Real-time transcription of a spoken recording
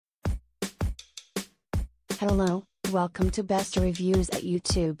Hello, welcome to Best Reviews at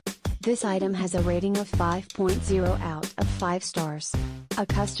YouTube. This item has a rating of 5.0 out of 5 stars. A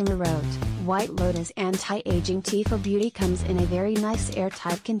customer wrote, White Lotus Anti-Aging Tea for Beauty comes in a very nice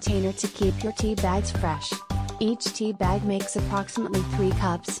airtight container to keep your tea bags fresh. Each tea bag makes approximately 3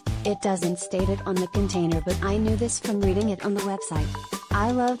 cups. It doesn't state it on the container, but I knew this from reading it on the website. I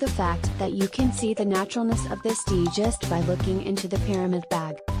love the fact that you can see the naturalness of this tea just by looking into the pyramid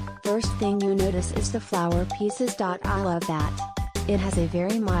bag. First thing you notice is the flower pieces. I love that. It has a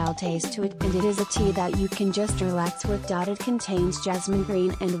very mild taste to it, and it is a tea that you can just relax with. It contains jasmine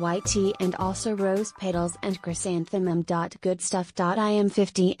green and white tea and also rose petals and chrysanthemum. Good stuff. I am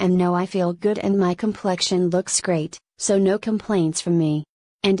 50 and know I feel good and my complexion looks great, so no complaints from me.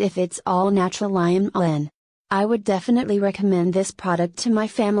 And if it's all natural, I am all in. I would definitely recommend this product to my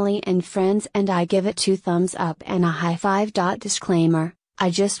family and friends, and I give it 2 thumbs up and a high five. Disclaimer: I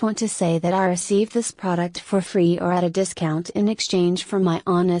just want to say that I received this product for free or at a discount in exchange for my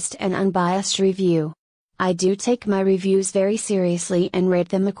honest and unbiased review. I do take my reviews very seriously and rate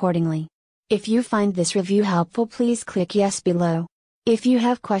them accordingly. If you find this review helpful, please click yes below. If you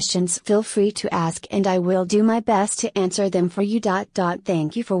have questions, feel free to ask and I will do my best to answer them for you.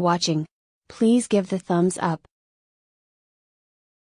 Thank you for watching. Please give the thumbs up,